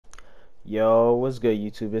Yo, what's good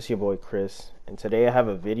YouTube? It's your boy Chris, and today I have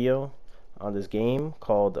a video on this game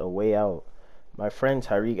called A Way Out. My friend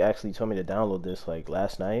Tyreek actually told me to download this like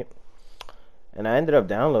last night, and I ended up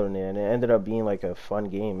downloading it, and it ended up being like a fun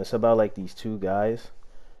game. It's about like these two guys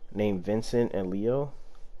named Vincent and Leo,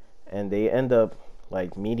 and they end up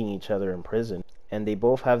like meeting each other in prison, and they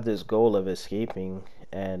both have this goal of escaping,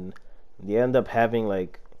 and they end up having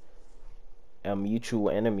like a mutual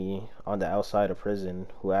enemy on the outside of prison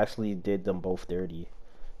who actually did them both dirty.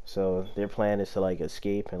 So their plan is to like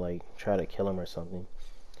escape and like try to kill him or something.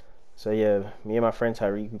 So yeah, me and my friend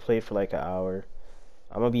Tyreek, we played for like an hour.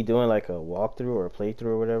 I'm gonna be doing like a walkthrough or a playthrough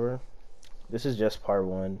or whatever. This is just part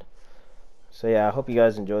one. So yeah, I hope you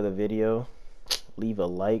guys enjoy the video. Leave a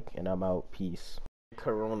like and I'm out. Peace.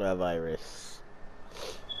 Coronavirus.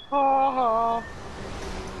 Oh,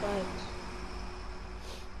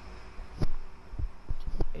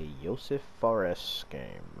 A Joseph Forrest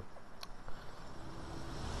game.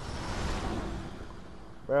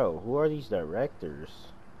 Bro, who are these directors?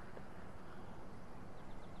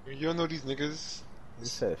 you don't know these niggas? It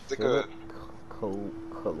said It's like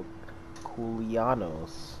Philip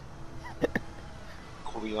Koulianos.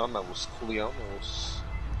 Kulianos.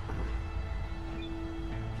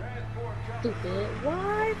 Stupid.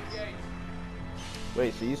 What?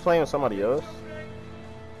 Wait, so he's playing with somebody else?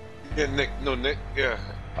 Yeah, Nick. No, Nick. Yeah.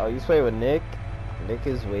 Oh, he's playing with Nick? Nick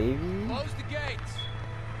is wavy? Close the gates.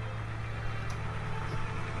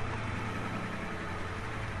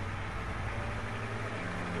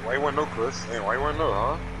 Why you wanna know, Chris? Hey, why you wanna know,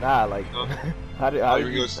 huh? Nah, like, No. how did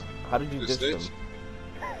you You ditch snitch? him?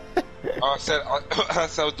 I said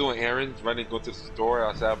I was doing errands, running, go to the store.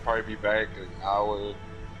 I said I'd probably be back in an hour, and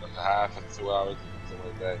a half, and 2 hours, and something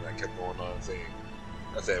like that. And I kept going on saying,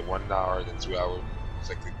 I said 1 hour, then 2 hours, it's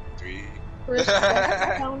like 3. Chris,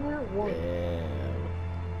 that's counter one.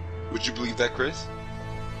 Damn. Would you believe that, Chris?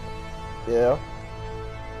 Yeah.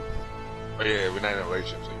 Oh yeah, we're not in a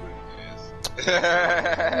relationship, so you wouldn't. Yes.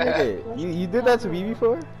 Nigga, you did that to me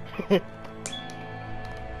before? Did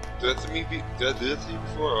that to me? Did I do that to you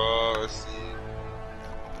before? Oh, let's see.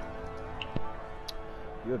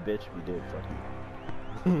 You a bitch if you did, fuck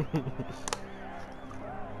you.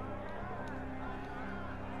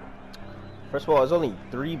 First of all, there's only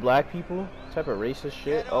 3 black people? What type of racist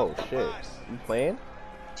shit? Oh shit. You playing?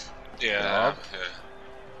 Yeah.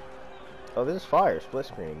 Oh, this is fire. Split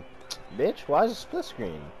screen. Bitch, why is it split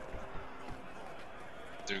screen?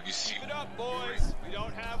 Dude, you see, Keep it up, boys. We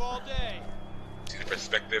don't have all day. see the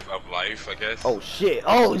perspective of life, I guess. Oh shit!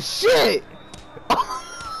 Oh shit!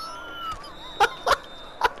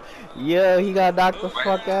 Yeah, he got knocked the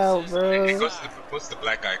fuck out, bro. Hey, what's the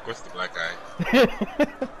black guy? What's the black guy?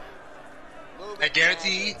 I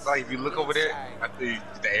guarantee, like, if you look over there, at the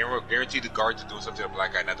arrow, guarantee the guards are doing something to the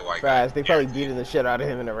black guy, not the white guy. Fast, they probably beating the shit out of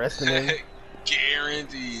him and arresting him.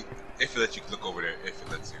 Guaranteed. If it lets you look over there, if it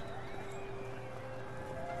lets you.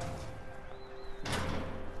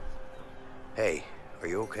 Hey, are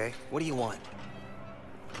you okay? What do you want?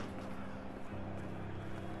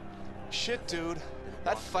 Shit, dude.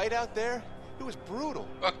 That fight out there, it was brutal.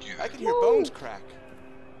 Fuck you. I could hear bones crack.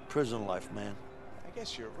 Prison life, man. I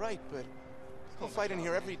guess you're right, but people fight in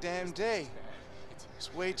here every damn day.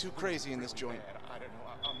 It's way too crazy in this joint. I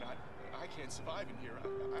don't know. I can't survive in here.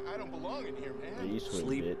 I don't belong in here, Yeah, man. you sweet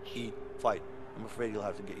Sleep, bitch. eat, fight. I'm afraid you'll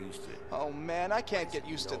have to get used to it. Oh, man, I can't get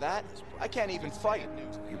used to that. I can't even fight.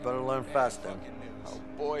 You better learn fast then. Oh,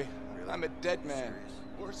 boy, I'm a dead man.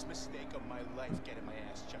 Worst mistake of my life getting my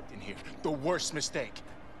ass chucked in here. The worst mistake.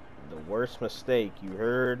 The worst mistake, you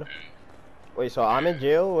heard? Wait, so I'm in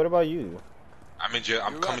jail? What about you? I'm in jail.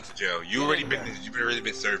 I'm coming to jail. You've already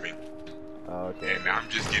been serving. Oh, okay. And I'm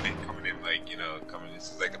just coming in, like, you know,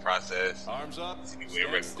 this is like the process. Arms up. See me Stand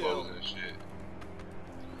wearing still. clothes and shit.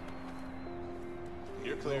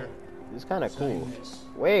 You're clear. This is kind of cool.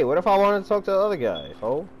 Wait, what if I wanted to talk to the other guy,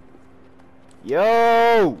 ho?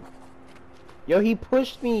 Yo! Yo, he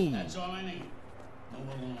pushed me! That's all I need. Move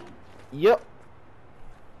along. Yep.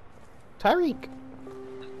 Tyreek.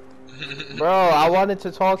 Bro, I wanted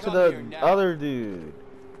to talk to the other dude.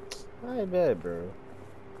 I bet, bro.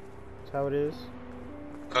 That's how it is.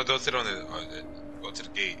 No, don't sit on the, go to the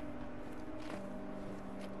gate.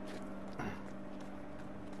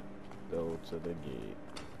 Go to the gate.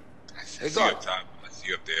 I see you up top. I see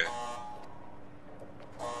you up there.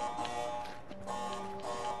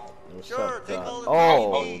 What's Sure, up, take Doc? all the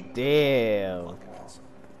Oh, time. damn.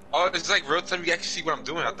 Oh, it's like real time. You actually see what I'm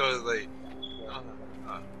doing. I thought it was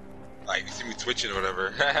like you see me twitching or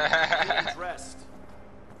whatever. Get dressed.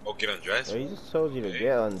 Oh, get undressed? Yo, he just told you to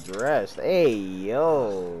get undressed. Hey,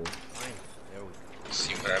 yo. Fine. There we go.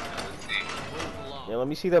 See what happens. Let's see. Yeah, let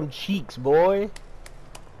me see them cheeks, boy.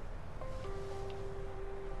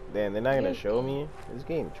 Damn, they're not gonna show me. This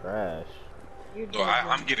game trash. You're No, dead,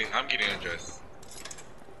 I'm getting undressed.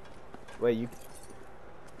 Wait, you?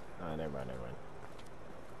 Oh, never mind.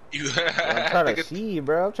 You. I'm trying to see,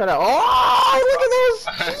 bro. I'm trying to. Oh, look at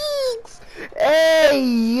those cheeks! Hey,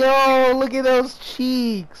 yo, look at those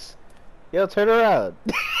cheeks. Yo, turn around.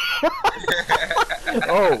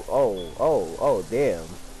 oh, damn.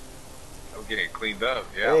 I'm getting cleaned up.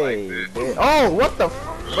 Yeah, Hey, I like damn. Oh, what the,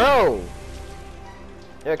 bro?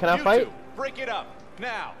 Yeah, can I fight? Break it up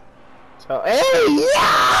now. So, hey,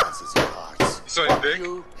 yeah! this. So dick.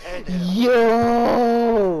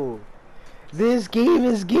 Yo, this game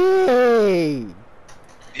is gay.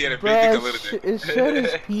 He had a big Bro, dick, a little dick. it showed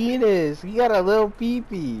his penis. He got a little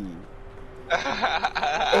pee-pee.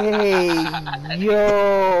 Hey,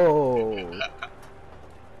 yo.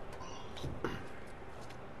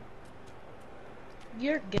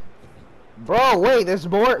 You're gay. Bro, wait, there's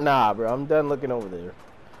more. Nah, bro, I'm done looking over there.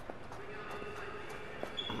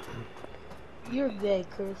 You're gay,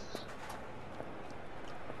 Chris.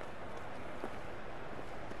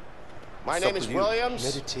 My name is Williams,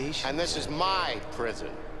 Meditation. and this is my prison.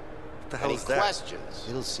 What the hell Any is that? questions?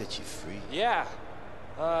 It'll set you free. Yeah.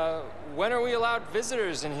 When are we allowed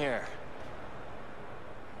visitors in here?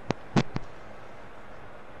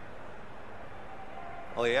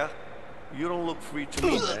 Oh yeah? You don't look free to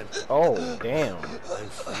me, man. Oh, damn. I'm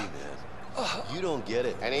free, man. You don't get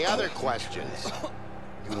it. Any other questions?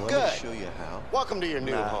 You want me Good. to show you how? Welcome to your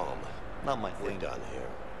new Nah. home. Not my We're thing. done here.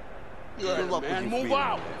 Good luck with your Move freedom,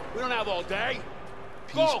 out. man. We don't have all day.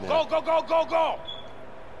 Peace, Go, man. go, go, go, go, go.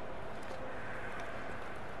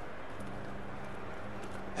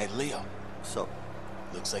 Hey, Leo. So,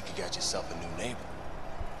 Looks like you got yourself a new neighbor.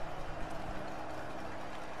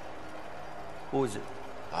 who is it?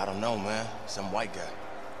 I don't know, man. Some white guy.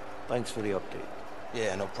 Thanks for the update.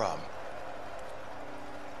 Yeah, no problem.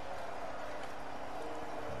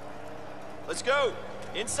 Let's go.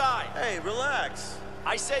 Inside. Hey, relax.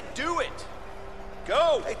 I said do it.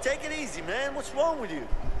 Go. Hey, take it easy, man. What's wrong with you?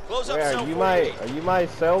 Close up Wait, cell are you 48. my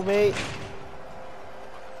cellmate?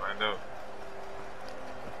 Find out.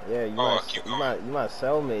 Yeah, keep you my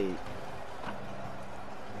cellmate.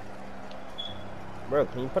 Bro,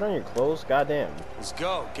 can you put on your clothes? Goddamn. Let's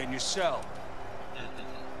go. Get in your cell.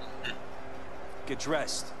 Get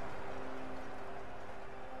dressed.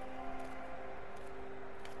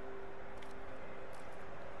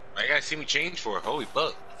 I gotta see me change for it. Holy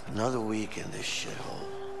fuck. Another week in this shithole.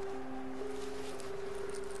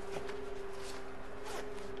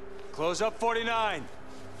 Close up 49.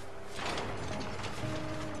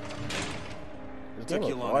 This Took game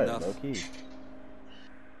you was long quiet, enough. low-key.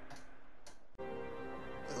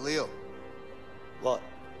 Hey, Leo, What?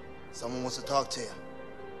 someone wants to talk to you.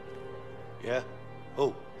 Yeah?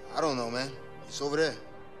 Who? I don't know, man. It's over there.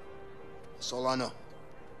 That's all I know.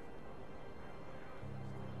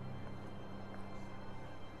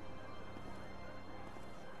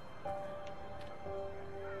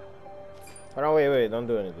 Hold on, wait, don't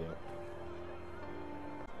do anything.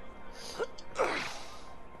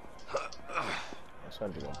 That's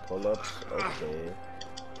not doing pull-ups. Okay.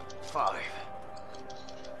 5.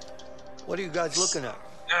 What are you guys looking at?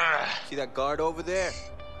 See that guard over there?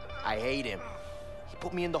 I hate him. He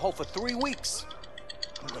put me in the hole for 3 weeks.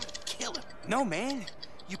 I'm gonna kill him. No, man.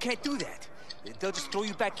 You can't do that. They'll just throw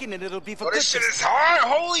you back in and it'll be for Oh, good. this shit is hard.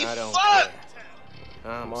 Holy I don't fuck. care.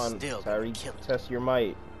 I'm Come on, still gonna Tyreek, kill him. test your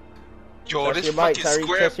might. Yo, Test this your mic, fucking Tyreek,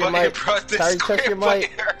 square test your button, mic. bro. This Tyreek, test square your button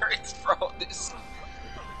mic. hurts, bro. This.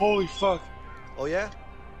 Holy fuck. Oh yeah?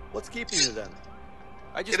 What's keeping you then?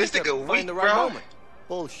 I just This need to nigga find weak, the right bro. moment.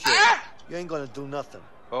 Bullshit. Ah! You ain't gonna do nothing.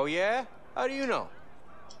 Oh, yeah? How do you know?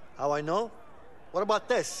 How I know? What about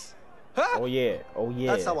this? Huh? Oh yeah,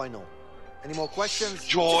 That's how I know. Any more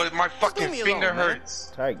questions? Yo, my fucking leave me finger alone, man.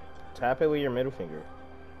 hurts. Tyreek, tap it with your middle finger.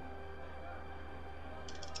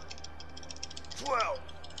 12.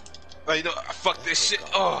 Oh, you know, fuck this shit.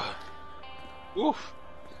 Oh. Oof.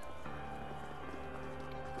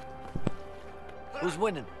 Who's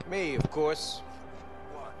winning? Me, of course.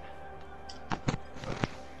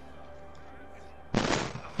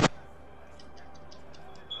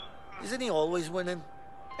 Isn't he always winning?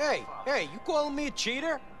 Hey, you calling me a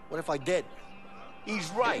cheater? What if I did? He's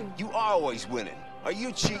right. You are always winning. Are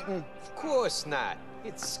you cheating? Of course not.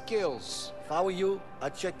 It's skills. If I were you,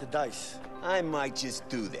 I'd check the dice. I might just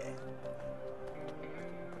do that.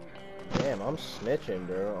 Damn, I'm snitching,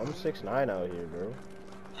 bro. I'm 6'9" out here, bro.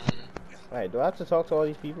 Alright, do I have to talk to all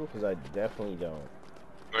these people? Because I definitely don't.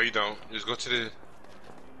 No, you don't. Just go to the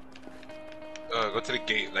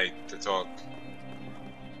gate, like, to talk.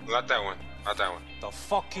 Not that one. Not that one. The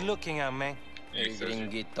fuck you looking at, man? Hey,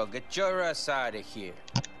 gringuito, get your ass out of here.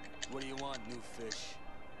 What do you want, new fish?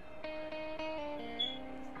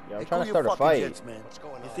 Yeah, I'm trying to start a fight. Jets, man.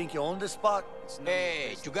 You think you own this spot?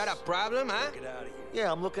 Hey, you got a problem, huh? Get out of here.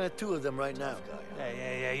 Yeah, I'm looking at 2 of them right now.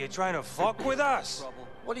 Hey, you're trying to fuck with us?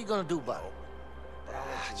 What are you gonna do about it?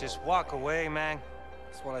 Just walk away, man.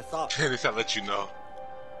 That's what I thought. At least I let you know.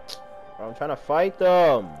 Bro, I'm trying to fight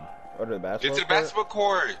them. Go to the basketball Get to the court? basketball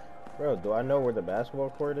court. Bro, do I know where the basketball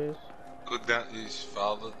court is? Go down. You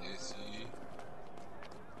follow. You see.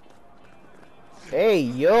 Hey,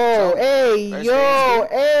 yo,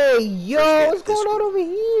 what's going on over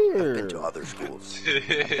here? Been to other schools.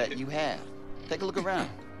 I bet you have. Take a look around.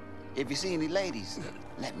 If you see any ladies,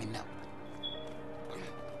 let me know.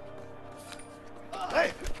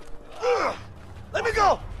 Hey! Let me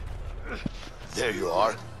go! There you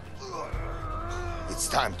are. It's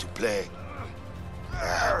time to play.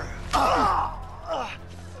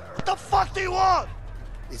 What the fuck do you want?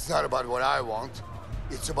 It's not about what I want.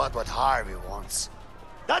 It's about what Harvey wants.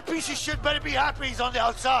 That piece of shit better be happy he's on the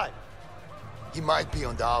outside. He might be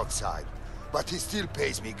on the outside, but he still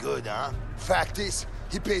pays me good, huh? Fact is,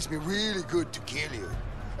 he pays me really good to kill you.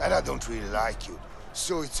 And I don't really like you.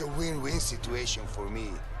 So it's a win-win situation for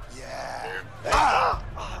me. Yeah.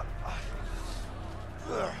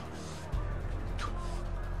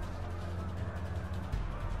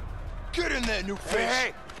 Get in there, new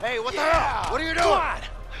fish. Hey, what the hell? What are you doing? Come on.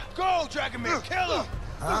 Go, Dragon Man, kill him.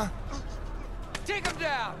 Huh? Take him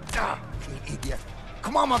down. You idiot.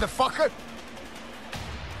 Come on, motherfucker.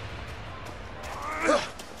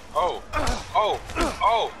 Oh.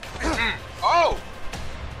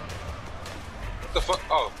 What the fuck?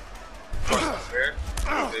 Oh. There.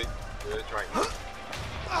 Triangle.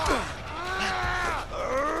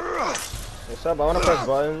 What's up? I want to press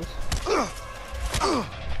buttons.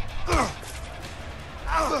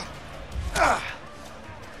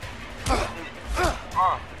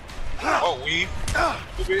 Oh, weave.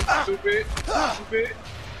 Stupid.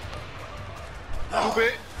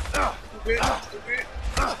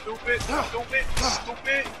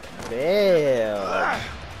 Damn.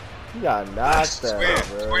 You got knocked out,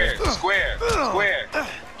 bro. Square.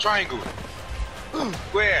 Triangle.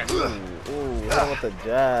 Square. Ooh, hit him with the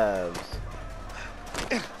jabs.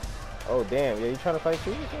 Oh, damn. Yeah, you trying to fight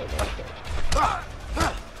too?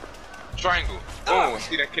 Triangle. Oh, I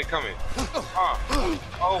see that kid coming.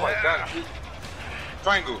 Oh my god.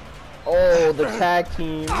 Triangle. Oh, the tag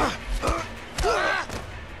team. I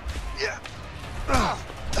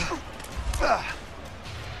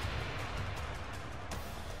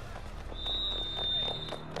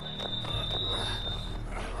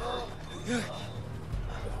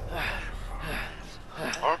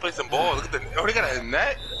want to play some ball. Look at the. Oh, they got a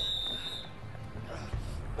net.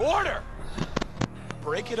 Order!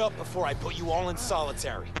 Break it up before I put you all in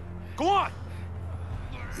solitary. Go on!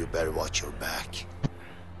 You better watch your back.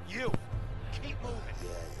 You! Keep moving.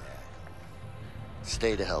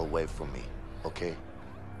 Stay the hell away from me, okay?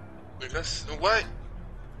 Wait, that's what?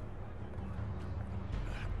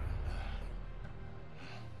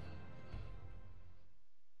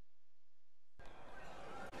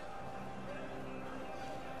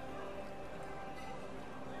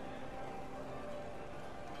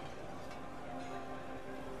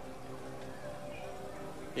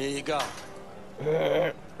 Here you go.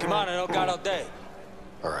 Come on, I don't got all day.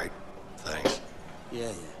 All right, thanks.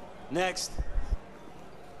 Yeah. Next.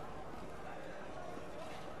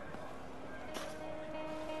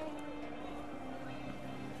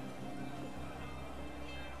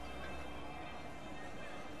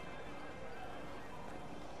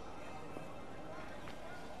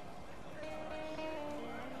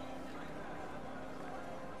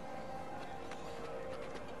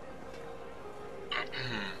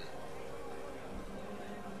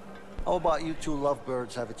 How about you 2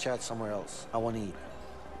 lovebirds have a chat somewhere else? I want to eat.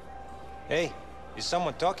 Hey, is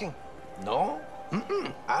someone talking? No?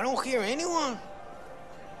 I don't hear anyone.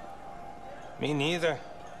 Me neither.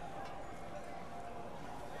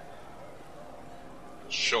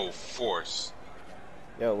 Show force.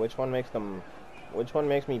 Yo, which one makes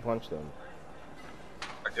me punch them?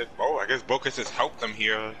 I guess Bo could just help them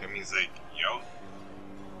here. I mean, he's like, yo.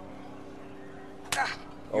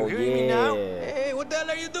 Oh, You hearing me now? yeah. Hey, what the hell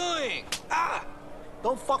are you doing? Ah!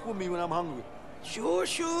 Don't fuck with me when I'm hungry. Sure.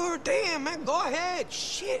 Damn, man, go ahead.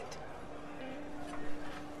 Shit.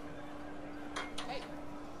 Hey,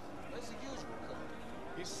 where's the usual cook?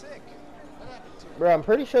 He's sick. What happened to him? Bro, I'm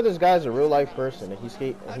pretty sure this guy's a real life person and he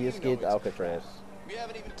escaped Alcatraz. We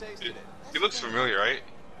haven't even tasted it. He looks familiar, right?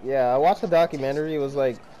 Yeah, I watched the documentary.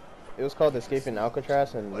 It It was called Escaping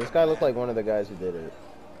Alcatraz, and this guy looked like one of the guys who did it.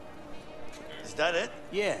 Is that it?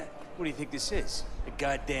 Yeah. What do you think this is? A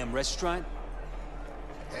goddamn restaurant?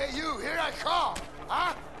 Hey, you, here I come!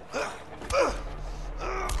 Huh?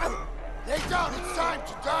 Lay down, it's time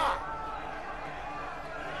to die!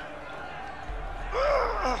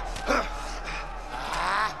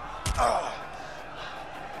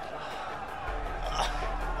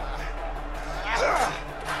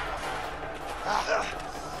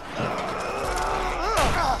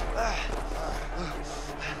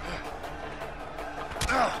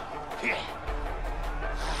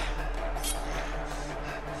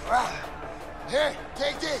 Here,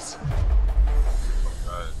 take this!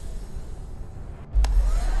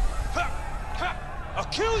 I'll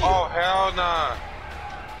kill you! Oh, hell nah.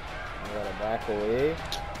 You gotta back away.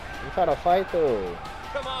 You try to fight though.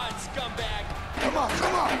 Come on, scumbag! Come on,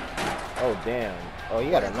 come on! Oh damn. Oh,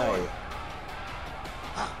 you got a knife.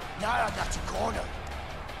 Now I got you cornered.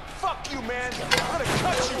 Fuck you, man! I'm gonna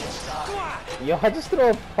cut you! Come on! Yo, I just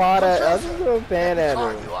threw a pot at. I just threw a pan at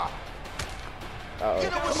Turn him. you up. Uh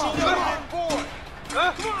Get oh. up with Come on, you, come on. boy!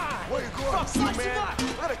 Come on! Where you going? Fuck you, man!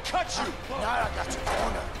 I'm gonna cut you! Now I got you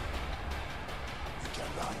cornered. You can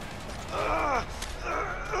run.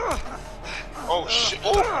 Oh, shit.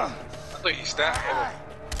 Oh! I thought he stabbed him.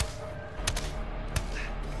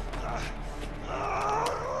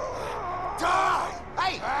 Die!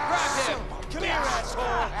 Hey! Grab him! Come here,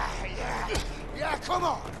 asshole! Yeah, come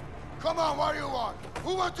on. Come on, what do you want?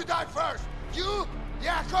 Who wants to die first? You?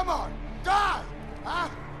 Yeah, come on. Die! Huh?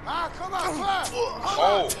 Huh? Come on, first!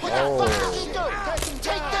 Oh! What the fuck did you do?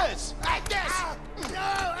 Take this! Like this!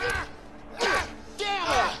 Damn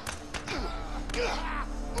it!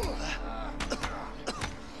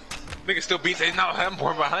 Nigga still beats it. Now I'm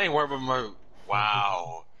more behind.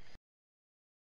 Wow.